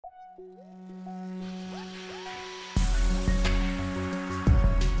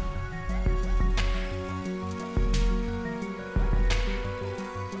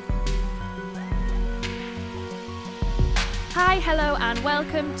Hi, hello, and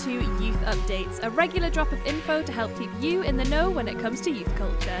welcome to Youth Updates, a regular drop of info to help keep you in the know when it comes to youth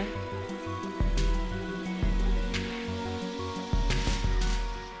culture.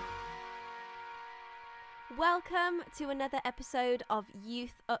 Welcome to another episode of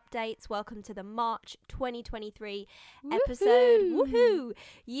Youth Updates. Welcome to the March 2023 episode. Woohoo!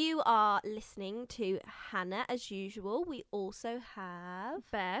 You are listening to Hannah as usual. We also have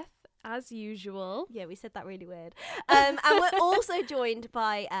Beth, as usual. Yeah, we said that really weird. And we're also joined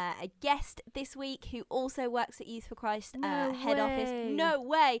by a guest this week who also works at Youth for Christ head office. No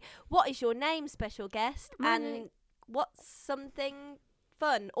way! What is your name, special guest? And what's something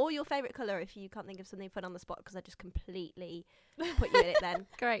fun, or your favourite colour if you can't think of something fun on the spot, because I just completely put you in it then.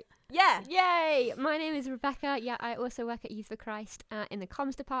 Great. Yeah. Yay! My name is Rebecca. Yeah, I also work at Youth for Christ in the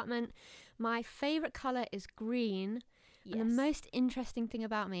comms department. My favourite colour is green. Yes. And the most interesting thing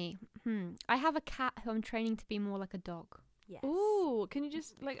about me, I have a cat who I'm training to be more like a dog. Yes. Ooh, can you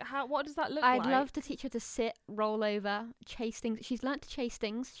just, what does that look like? I'd love to teach her to sit, roll over, chase things. She's learnt to chase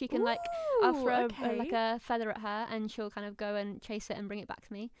things. She can, I'll throw a feather at her and she'll kind of go and chase it and bring it back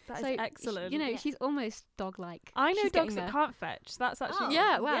to me. That is excellent. She's almost dog-like. I know dogs that can't fetch. That's actually...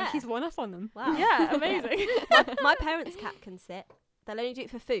 She's one up on them. Wow. Yeah, amazing. my parents' cat can sit. They'll only do it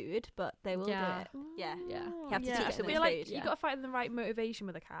for food, but they will do it. Yeah. Yeah. You have to teach them with food. You've got to find the right motivation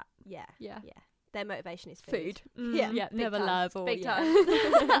with a cat. Yeah. Yeah. Their motivation is food. Yeah, never time. love or big time.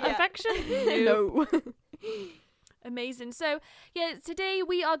 Affection? No. Amazing. So, today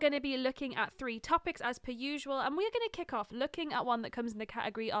we are going to be looking at 3 topics as per usual, and we're going to kick off looking at one that comes in the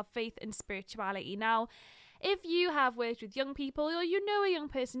category of faith and spirituality. Now, if you have worked with young people or you know a young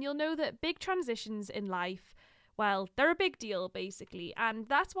person, you'll know that big transitions in life, well, they're a big deal, basically. And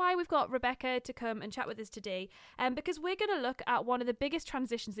that's why we've got Rebecca to come and chat with us today. Because we're going to look at one of the biggest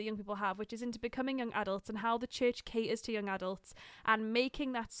transitions that young people have, which is into becoming young adults and how the church caters to young adults and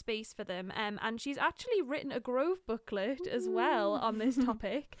making that space for them. And she's actually written a Grove booklet as well on this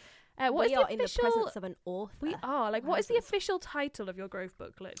topic. We are in the presence of an author. We are. What is the official title of your Grove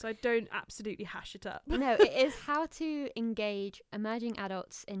booklet? So I don't absolutely hash it up. No, it is How to Engage Emerging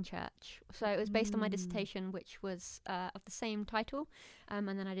Adults in Church. So it was based on my dissertation, which was of the same title. And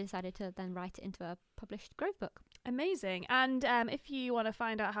then I decided to then write it into a published Grove book. Amazing. And if you want to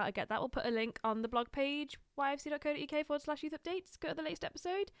find out how to get that, we'll put a link on the blog page, yfc.co.uk/youth updates. Go to the latest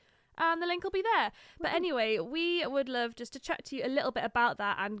episode. And the link will be there. But anyway, we would love just to chat to you a little bit about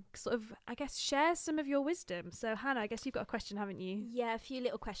that and sort of, I guess, share some of your wisdom. So, Hannah, I guess you've got a question, haven't you? Yeah, a few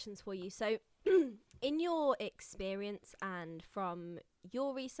little questions for you. So, in your experience and from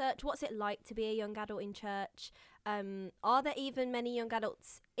your research, what's it like to be a young adult in church? Are there even many young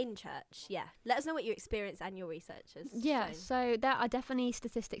adults in church? Yeah, let us know what your experience and your research has shown. So there are definitely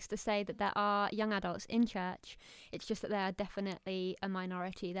statistics to say that there are young adults in church. It's just that they are definitely a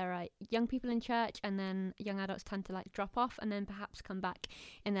minority. There are young people in church, and then young adults tend to drop off and then perhaps come back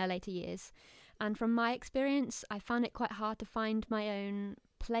in their later years. And from my experience, I found it quite hard to find my own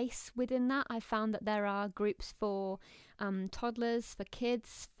place within that. I found that there are groups for toddlers, for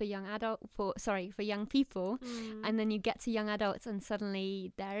kids, for young people, and then you get to young adults and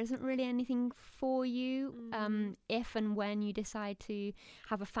suddenly there isn't really anything for you. If and when you decide to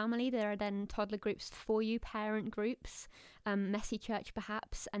have a family, there are then toddler groups for you, parent groups, messy church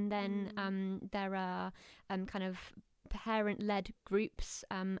perhaps, and then there are kind of parent-led groups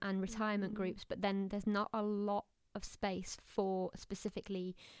and retirement groups, but then there's not a lot of space for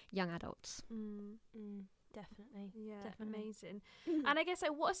specifically young adults. Definitely. Yeah, definitely. Amazing. And I guess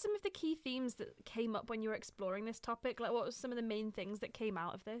what are some of the key themes that came up when you were exploring this topic? What were some of the main things that came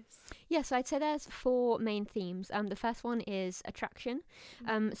out of this? Yeah, so I'd say there's 4 main themes. The first one is attraction.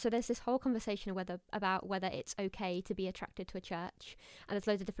 So there's this whole conversation about whether it's okay to be attracted to a church, and there's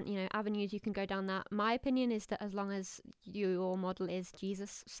loads of different avenues you can go down that. My opinion is that as long as your model is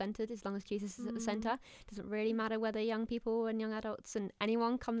Jesus centered, as long as Jesus is at the center, it doesn't really matter whether young people and young adults and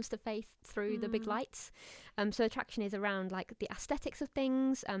anyone comes to faith through the big lights. So attraction is around the aesthetics of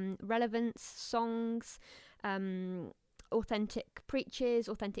things, relevance, songs, authentic preachers,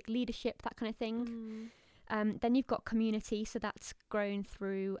 authentic leadership, that kind of thing. Then you've got community, so that's grown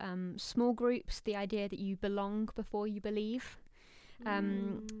through small groups, the idea that you belong before you believe.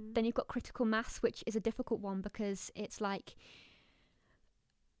 Then you've got critical mass, which is a difficult one because it's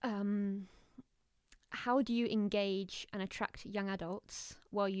how do you engage and attract young adults?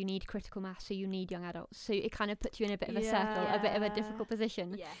 Well, you need critical mass, so you need young adults. So it kind of puts you in a bit of a circle, a bit of a difficult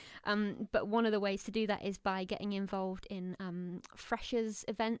position. Yeah. But one of the ways to do that is by getting involved in freshers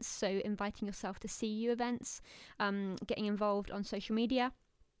events, so inviting yourself to CU events, getting involved on social media.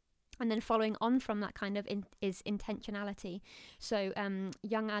 And then following on from that kind of is intentionality. So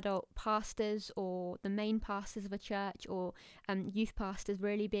young adult pastors or the main pastors of a church or youth pastors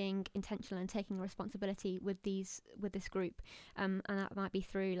really being intentional and taking responsibility with this group. And that might be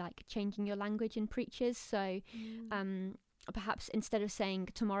through like changing your language in preachers. So perhaps instead of saying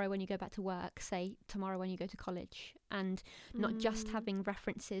tomorrow when you go back to work, say tomorrow when you go to college, and not just having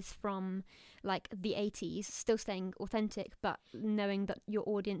references from like the 80s, still staying authentic, but knowing that your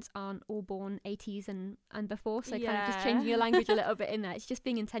audience aren't all born 80s and before, so kind of just changing your language a little bit in there. It's just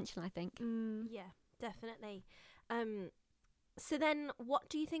being intentional, I think. Yeah, definitely. So then what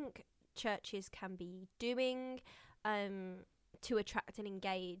do you think churches can be doing to attract and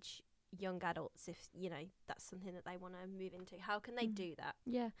engage young adults, if that's something that they want to move into? How can they do that?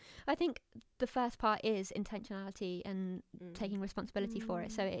 Yeah, I think the first part is intentionality and taking responsibility for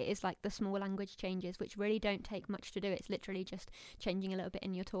it. So it is like the small language changes, which really don't take much to do. It's literally just changing a little bit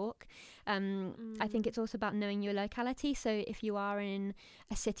in your talk. I think it's also about knowing your locality. So if you are in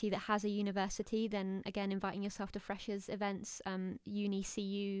a city that has a university, then again, inviting yourself to freshers events, uni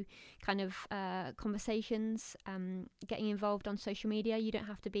CU kind of conversations, getting involved on social media. You don't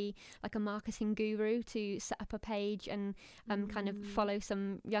have to be like a marketing guru to set up a page and kind of follow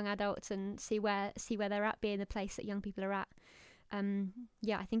some young adults and see where they're at, be in the place that young people are at.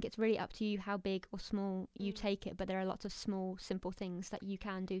 I think it's really up to you how big or small you take it, but there are lots of small, simple things that you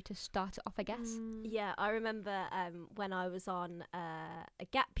can do to start it off, I guess. Yeah, I remember when I was on a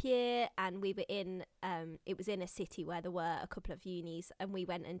gap year, and we were in it was in a city where there were a couple of unis, and we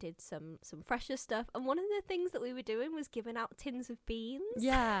went and did some fresher stuff, and one of the things that we were doing was giving out tins of beans. Which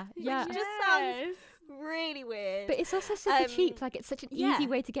just sounds really weird, but it's also super cheap. Like, it's such an easy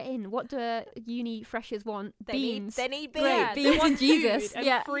way to get in. What do uni freshers want? Beans. They need beans. Great, beans and Jesus.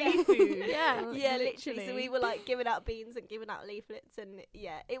 And free food. Literally. So we were like giving out beans and giving out leaflets, and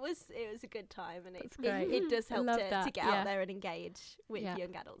it was a good time, and it does help to get out there and engage with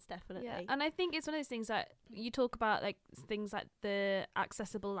young adults, definitely. Yeah, and I think it's one of those things that you talk about, like things like the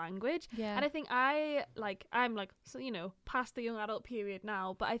accessible language. Yeah. And I think I'm past the young adult period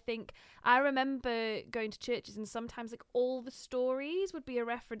now, but I think I remember going to churches, and sometimes like all the stories would be a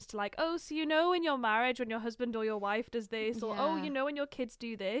reference to like, oh, so in your marriage when your husband or your wife does this, or oh, when your kids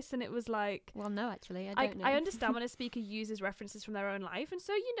do this, and it was like, well, no, actually, I don't know. I understand when a speaker uses references from their own life, and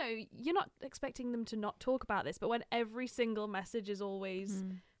so you're not expecting them to not talk about this, but when every single message is always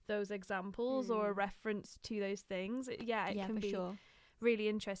those examples or a reference to those things, it can be really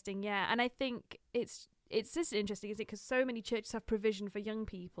interesting. And I think it's just interesting, is it, because so many churches have provision for young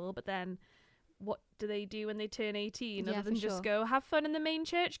people, but then what do they do when they turn 18 other than just go have fun in the main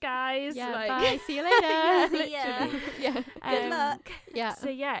church, guys? Bye, see you later. Good luck. So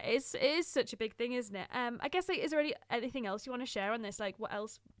it is such a big thing, isn't it? I guess, like, is there anything else you want to share on this? Like, what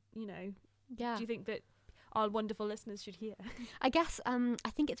else do you think that our wonderful listeners should hear? I guess I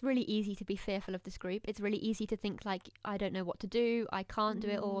think it's really easy to be fearful of this group. It's really easy to think like, I don't know what to do, I can't do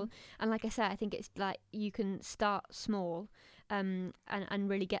it all. And like I said, I think it's like you can start small and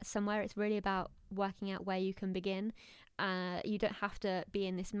really get somewhere. It's really about working out where you can begin. You don't have to be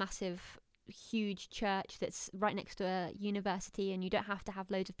in this massive, huge church that's right next to a university, and you don't have to have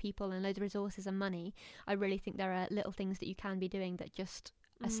loads of people and loads of resources and money. I really think there are little things that you can be doing that just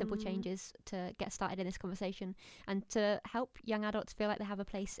simple changes to get started in this conversation and to help young adults feel like they have a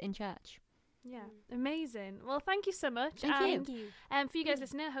place in church. Yeah, amazing. Well, thank you so much. Thank you. For you guys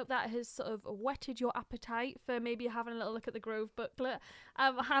listening, I hope that has sort of whetted your appetite for maybe having a little look at the Grove booklet.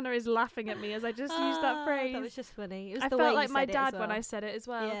 Hannah is laughing at me as I just used that phrase. That was just funny. It was I the felt way like you my said dad it as well. when I said it as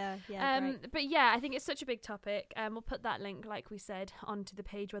well. Great. But yeah, I think it's such a big topic. We'll put that link, like we said, onto the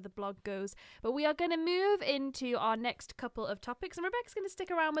page where the blog goes. But we are going to move into our next couple of topics, and Rebecca's going to stick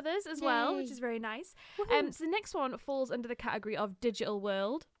around with us as well, which is very nice. So the next one falls under the category of digital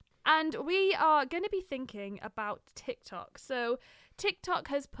world. And we are going to be thinking about TikTok. So TikTok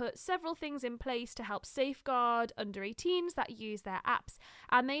has put several things in place to help safeguard under 18s that use their apps.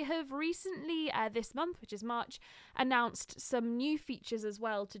 And they have recently, this month, which is March, announced some new features as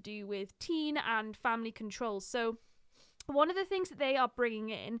well to do with teen and family controls. So one of the things that they are bringing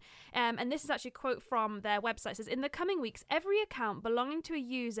in, and this is actually a quote from their website, says, in the coming weeks, every account belonging to a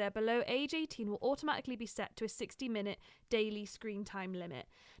user below age 18 will automatically be set to a 60-minute daily screen time limit.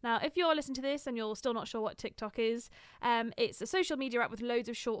 Now, if you're listening to this and you're still not sure what TikTok is, it's a social media app with loads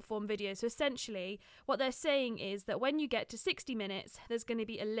of short form videos. So essentially what they're saying is that when you get to 60 minutes, there's going to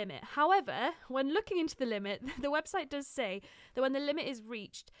be a limit. However, when looking into the limit, the website does say that when the limit is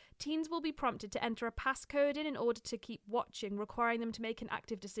reached, teens will be prompted to enter a passcode in order to keep watching, requiring them to make an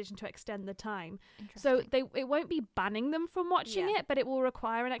active decision to extend the time. So it won't be banning them from watching it, but it will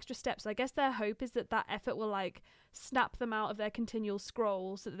require an extra step. So I guess their hope is that effort will like snap them out of their continual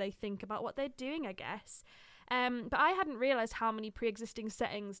scroll so that they think about what they're doing, I guess. But I hadn't realised how many pre-existing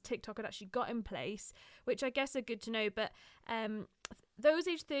settings TikTok had actually got in place, which I guess are good to know. But those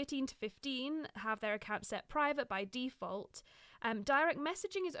aged 13 to 15 have their account set private by default. Direct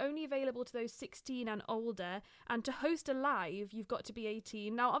messaging is only available to those 16 and older, and to host a live, you've got to be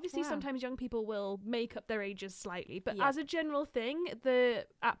 18. Now, obviously, sometimes young people will make up their ages slightly, but as a general thing, the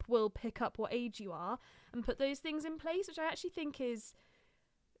app will pick up what age you are and put those things in place, which I actually think is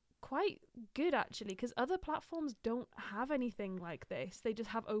quite good, actually, because other platforms don't have anything like this. They just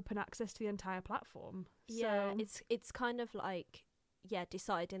have open access to the entire platform. Yeah, it's kind of like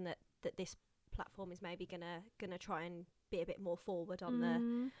deciding that this platform is maybe gonna try and be a bit more forward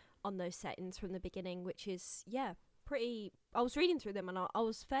on on those settings from the beginning, which is pretty. I was reading through them and I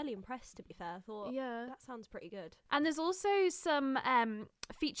was fairly impressed, to be fair. I thought that sounds pretty good. And there's also some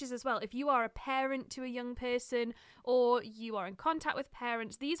features as well. If you are a parent to a young person or you are in contact with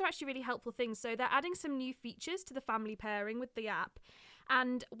parents, these are actually really helpful things. So they're adding some new features to the family pairing with the app.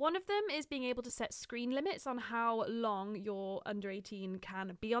 And one of them is being able to set screen limits on how long your under 18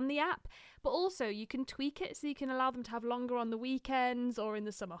 can be on the app. But also you can tweak it so you can allow them to have longer on the weekends or in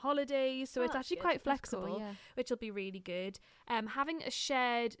the summer holidays. So it's actually quite flexible, cool, which will be really good. Having a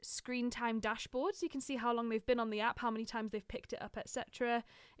shared screen time dashboard so you can see how long they've been on the app, how many times they've picked it up, etc.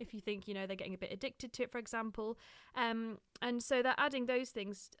 If you think, they're getting a bit addicted to it, for example. And so they're adding those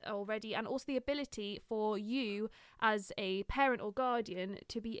things already, and also the ability for you as a parent or guardian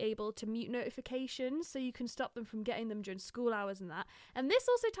to be able to mute notifications so you can stop them from getting them during school hours and that. And this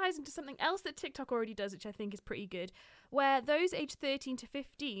also ties into something else that TikTok already does, which I think is pretty good, where those aged 13 to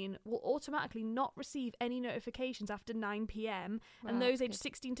 15 will automatically not receive any notifications after 9 p.m. and those aged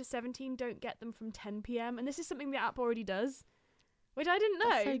 16 to 17 don't get them from 10 p.m. And this is something the app already does, which I didn't know.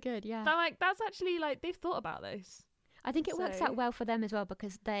 That's so good, yeah. But that's actually they've thought about this. I think it works out well for them as well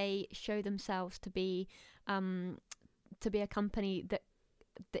because they show themselves to be a company that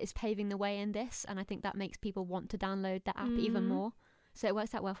is paving the way in this, and I think that makes people want to download the app even more. So it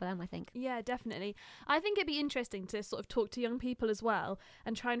works out well for them, I think. Yeah, definitely. I think it'd be interesting to sort of talk to young people as well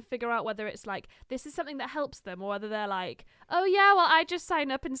and try and figure out whether it's this is something that helps them, or whether they're oh yeah, well I just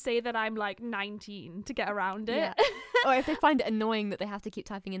sign up and say that I'm 19 to get around it. Yeah. Or if they find it annoying that they have to keep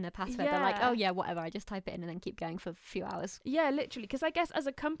typing in their password, they're oh yeah, whatever, I just type it in and then keep going for a few hours. Yeah, literally. Because I guess as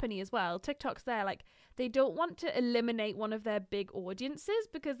a company as well, TikTok's there, they don't want to eliminate one of their big audiences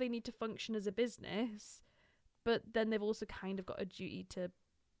because they need to function as a business. But then they've also kind of got a duty to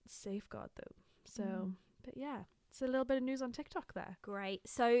safeguard them. So, but yeah, it's a little bit of news on TikTok there. Great.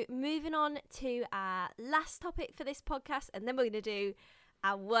 So moving on to our last topic for this podcast, and then we're going to do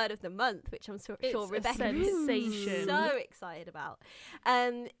our word of the month, which I'm sure Rebecca is so excited about.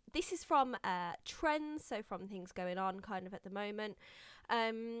 This is from trends, so from things going on kind of at the moment.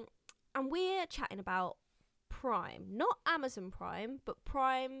 And we're chatting about Prime, not Amazon Prime, but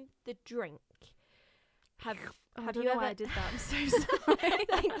Prime the drink. Have you ever? I did that. I'm so sorry.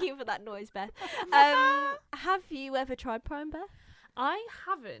 Thank you for that noise, Beth. Have you ever tried Prime, Beth? I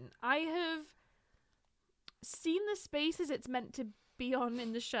haven't. I have seen the spaces it's meant to be on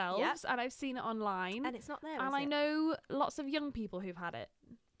in the shelves, and I've seen it online, and it's not there. And I know lots of young people who've had it.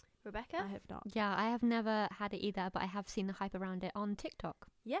 Rebecca? I have not. Yeah, I have never had it either, but I have seen the hype around it on TikTok.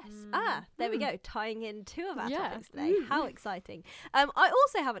 Yes. There we go. Tying in two of our topics today. How exciting. I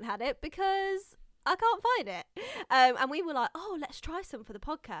also haven't had it because I can't find it. And we were let's try some for the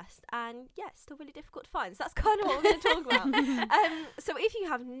podcast. And it's still really difficult to find. So that's kind of what we're going to talk about. So if you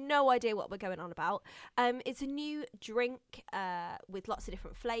have no idea what we're going on about, it's a new drink with lots of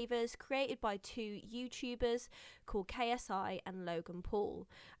different flavours created by two YouTubers called KSI and Logan Paul.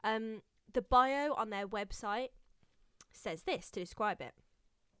 The bio on their website says this to describe it.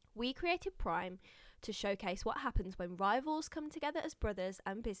 We created Prime to showcase what happens when rivals come together as brothers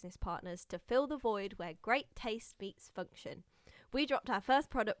and business partners to fill the void where great taste meets function. We dropped our first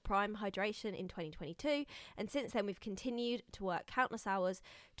product, Prime Hydration, in 2022, and since then we've continued to work countless hours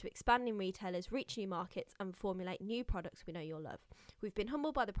to expand in retailers, reach new markets, and formulate new products we know you'll love. We've been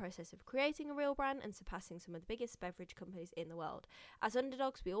humbled by the process of creating a real brand and surpassing some of the biggest beverage companies in the world. As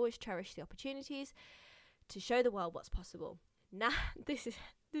underdogs, we always cherish the opportunities to show the world what's possible. Now, this is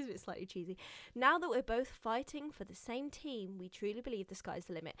a bit slightly cheesy. Now that we're both fighting for the same team, we truly believe the sky's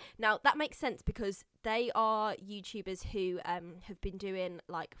the limit. Now, that makes sense because they are YouTubers who have been doing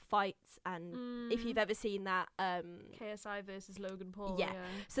like fights, and if you've ever seen that, KSI versus Logan Paul. Yeah.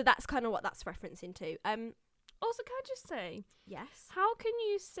 So that's kind of what that's referencing to. Also, can I just say, yes. How can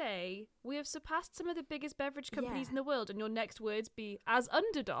you say we have surpassed some of the biggest beverage companies in the world, and your next words be as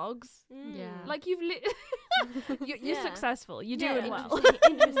underdogs? Yeah. Like you're successful. You're doing well.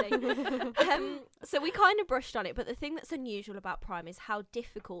 Interesting. So we kind of brushed on it, but the thing that's unusual about Prime is how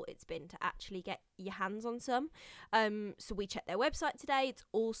difficult it's been to actually get your hands on some. So we checked their website today. It's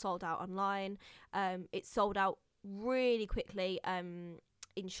all sold out online. It's sold out really quickly.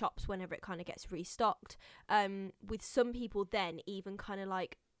 In shops whenever it kind of gets restocked, with some people then even kind of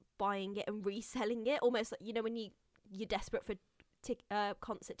like buying it and reselling it, almost like, you know, when you're desperate for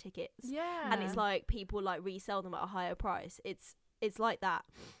concert tickets, and it's like people like resell them at a higher price. It's like that.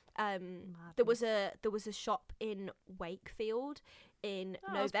 There was a shop in Wakefield in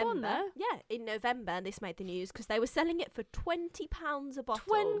November. Yeah, in November, and this made the news because they were selling it for £20 a bottle.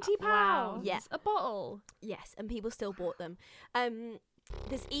 £20? Wow. Yeah, a bottle. Yes, and people still bought them.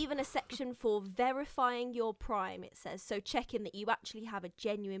 There's even a section for verifying your Prime, it says, so checking that you actually have a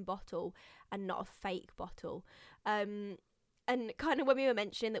genuine bottle and not a fake bottle. And kind of when we were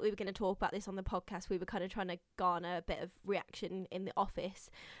mentioning that we were going to talk about this on the podcast, we were kind of trying to garner a bit of reaction in the office.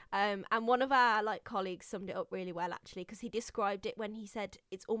 And one of our like colleagues summed it up really well, actually, because he described it when he said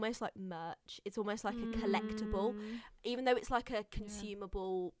it's almost like merch. It's almost like a collectible. Even though it's like a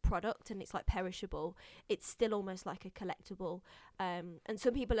consumable product and it's like perishable, it's still almost like a collectible. And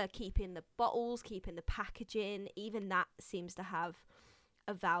some people are keeping the bottles, keeping the packaging. Even that seems to have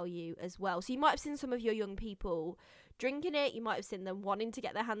a value as well. So you might have seen some of your young people drinking it, you might have seen them wanting to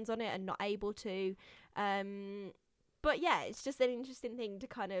get their hands on it and not able to, but yeah, it's just an interesting thing to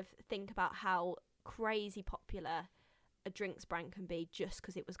kind of think about how crazy popular a drinks brand can be just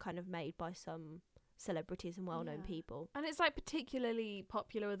because it was kind of made by some celebrities and well-known people. And it's like particularly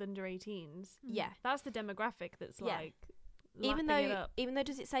popular with under 18s. Yeah, that's the demographic that's like even though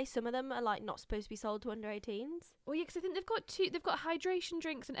does it say some of them are like not supposed to be sold to under 18s? Well, yeah, because I think they've got hydration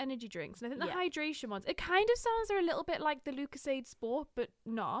drinks and energy drinks, and I think the hydration ones, it kind of sounds they're a little bit like the Lucasade Sport, but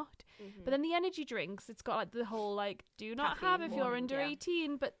not. But then the energy drinks, it's got like the whole like do not caffeine have if you're one, under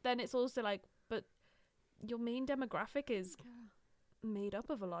 18, but then it's also like, but your main demographic is made up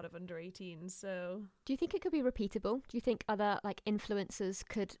of a lot of under 18s. So do you think it could be repeatable? Do you think other like influencers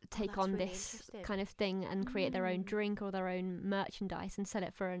could take on really this kind of thing and create their own drink or their own merchandise and sell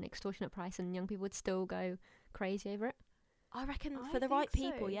it for an extortionate price, and young people would still go crazy over it? I reckon for the right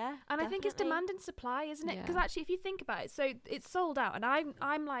people, so. yeah. And definitely. I think it's demand and supply, isn't it? Because Yeah. actually, if you think about it, so it's sold out, and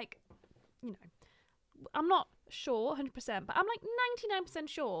I'm like, you know, I'm not sure 100%, but I'm like 99%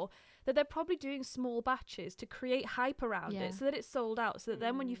 sure that they're probably doing small batches to create hype around it so that it's sold out, so that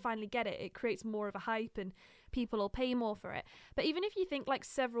then when you finally get it, it creates more of a hype and people will pay more for it. But even if you think like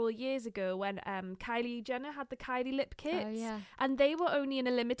several years ago when Kylie Jenner had the Kylie lip kits, and they were only in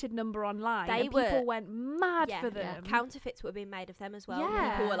a limited number online, people went mad for them. Counterfeits were being made of them as well.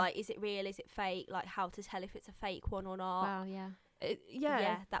 People were like, is it real, is it fake, like how to tell if it's a fake one or not. Wow.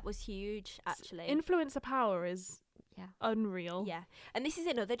 That was huge, actually. Influencer power is unreal. And this is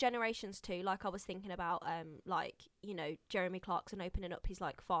in other generations too. Like I was thinking about like, you know, Jeremy Clarkson opening up his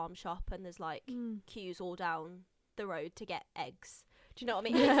like farm shop, and there's like queues all down the road to get eggs. Do you know what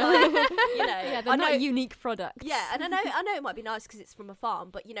I mean? It's like, you know, they're not unique products. And I know it might be nice because it's from a farm,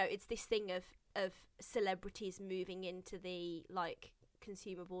 but you know, it's this thing of celebrities moving into the like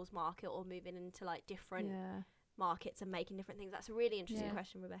consumables market, or moving into like different markets and making different things. That's a really interesting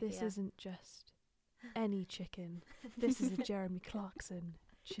question, Rebecca. This isn't just any chicken. This is a Jeremy Clarkson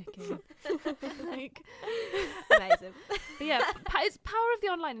chicken. Like, amazing. But yeah, it's power of the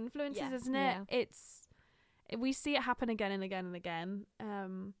online influences, isn't it? We see it happen again and again and again.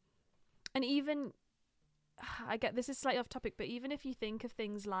 And even, I get this is slightly off topic, but even if you think of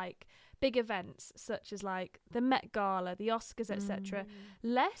things like big events such as like the Met Gala, the Oscars, etc.,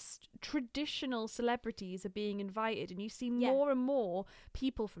 less traditional celebrities are being invited, and you see more and more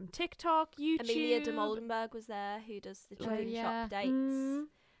people from TikTok, YouTube. Amelia de Moldenberg was there, who does the chicken shop dates.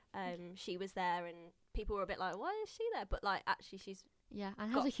 She was there, and people were a bit like, why is she there? But like, actually, she's Yeah,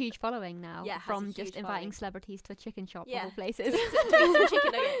 and has a huge following now. Yeah, has a from huge just inviting following. celebrities to a chicken shop Yeah. of all places. to eat some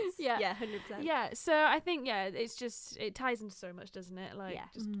chicken nuggets. Yeah. Yeah, 100%. Yeah, so I think it's just it ties into so much, doesn't it? Like Yeah.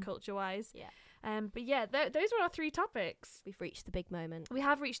 just culture wise. Yeah. But yeah, those were our 3 topics. We've reached the big moment. We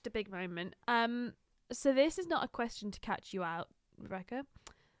have reached a big moment. So this is not a question to catch you out, Rebecca.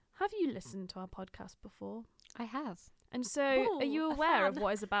 Have you listened to our podcast before? I have. And so, Ooh, are you a aware of fan.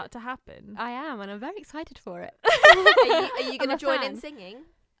 what is about to happen? I am, and I'm very excited for it. Are you going to I'm a join in fan. singing?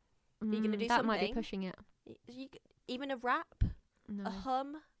 you gonna do that might be something? pushing it. Even a rap? No. A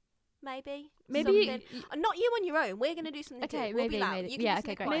hum? Maybe? Maybe Something. Not you on your own. We're going to do something Okay, too. We'll be maybe, loud. maybe. You can Yeah, do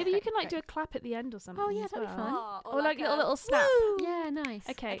something okay, great. quiet. maybe you Okay, can like great. do a clap at the end or something. yeah, as that'd be well. fun. Oh, Or like a little snap. Woo! Yeah, nice.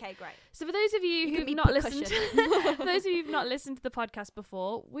 Okay. Okay, great. So for those of you You can who've be not listened, percussion. for those of you who've not listened to the podcast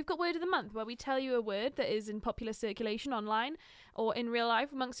before, we've got Word of the Month, where we tell you a word that is in popular circulation online or in real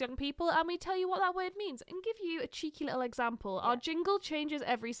life amongst young people, and we tell you what that word means and give you a cheeky little example. Our jingle changes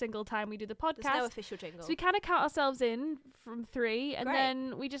every single time we do the podcast. There's no official jingle. So we kind of count ourselves in from 3, and Great.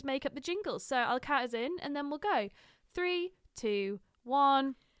 then we just make up the jingles. So I'll count us in, and then we'll go 3, 2,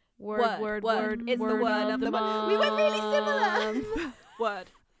 1. Word. It's the word of the month. We went really similar.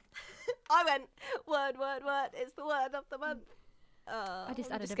 Word. I went word. It's the word of the month. I just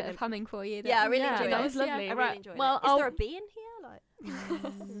I'm added a bit gonna- of humming for you. Yeah, I really Yeah, enjoyed that it. was lovely. I Right, really enjoyed well, it. Is I'll- there a bee in here? Like,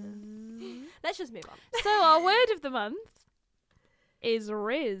 let's just move on. So our word of the month is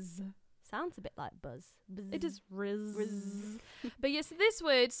Riz. Sounds a bit like buzz. It is Riz. But yes, this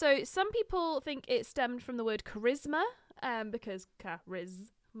word, so some people think it stemmed from the word charisma, because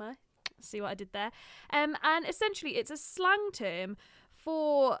charisma. See what I did there? And essentially it's a slang term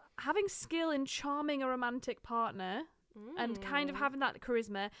for having skill in charming a romantic partner and kind of having that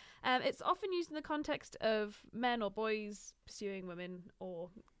charisma. It's often used in the context of men or boys pursuing women or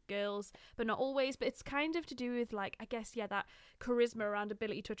girls, but not always. But it's kind of to do with, like, I guess, that charisma around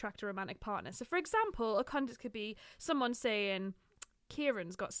ability to attract a romantic partner. So for example, a context could be someone saying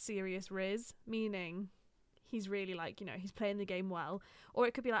Kieran's got serious riz, meaning he's really, like, he's playing the game well. Or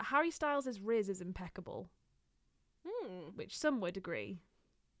it could be like Harry Styles' riz is impeccable, which some would agree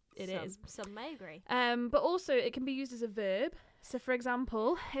it is. Some may agree. But also it can be used as a verb. So for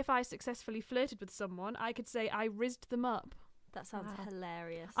example, if I successfully flirted with someone, I could say I rizzed them up. That sounds Wow.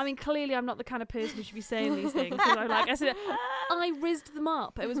 hilarious. I mean, clearly I'm not the kind of person who should be saying these things. So I said, I rizzed them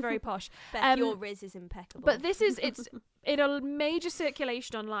up. It was very posh. Beth, your riz is impeccable. But it's in a major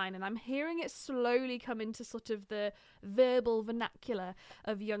circulation online, and I'm hearing it slowly come into sort of the verbal vernacular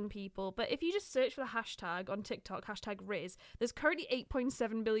of young people. But if you just search for the hashtag on TikTok, #Riz, there's currently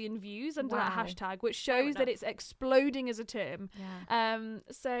 8.7 billion views under that Wow. hashtag, which shows that it's exploding as a term. Yeah.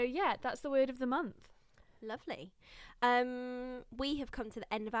 So yeah, that's the word of the month. Lovely. We have come to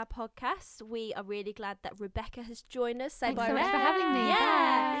the end of our podcast. We are really glad that Rebecca has joined us. Thanks bye, so much for Rebecca. having me.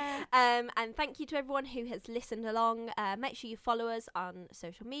 Yeah. Bye. And thank you to everyone who has listened along. Make sure you follow us on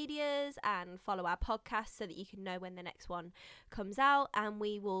social medias and follow our podcast so that you can know when the next one comes out. And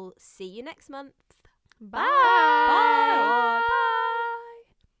we will see you next month. Bye. Bye.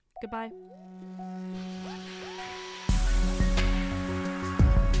 Goodbye.